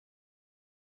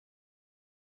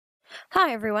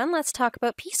Hi everyone, let's talk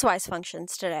about piecewise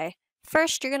functions today.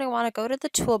 First, you're going to want to go to the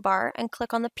toolbar and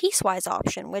click on the piecewise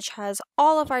option, which has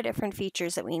all of our different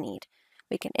features that we need.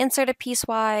 We can insert a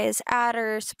piecewise, add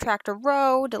or subtract a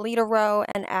row, delete a row,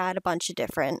 and add a bunch of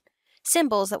different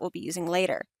symbols that we'll be using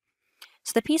later.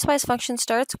 So the piecewise function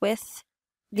starts with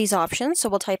these options, so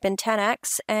we'll type in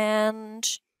 10x and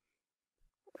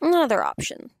another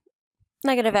option,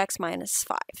 negative x minus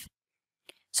 5.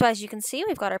 So as you can see,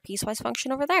 we've got our piecewise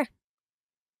function over there.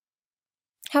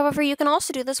 However, you can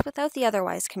also do this without the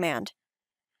otherwise command.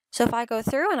 So if I go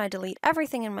through and I delete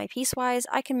everything in my piecewise,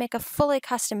 I can make a fully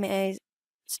customized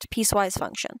piecewise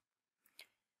function.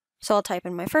 So I'll type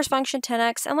in my first function,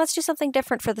 10x, and let's do something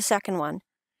different for the second one.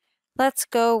 Let's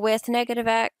go with negative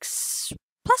x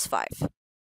plus 5.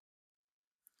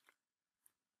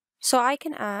 So I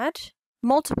can add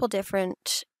multiple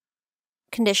different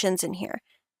conditions in here.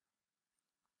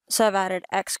 So I've added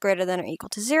x greater than or equal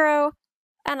to 0,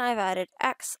 and I've added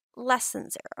x less than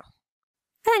 0.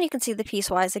 And then you can see the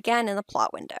piecewise again in the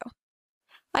plot window.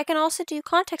 I can also do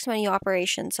context menu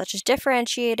operations such as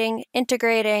differentiating,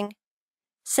 integrating,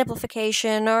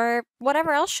 simplification, or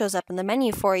whatever else shows up in the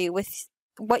menu for you with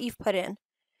what you've put in.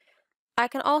 I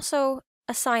can also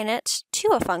assign it to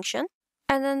a function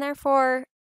and then therefore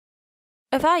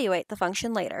evaluate the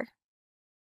function later.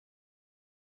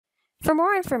 For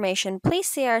more information, please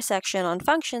see our section on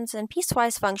functions and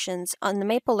piecewise functions on the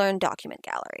MapleLearn document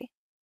gallery.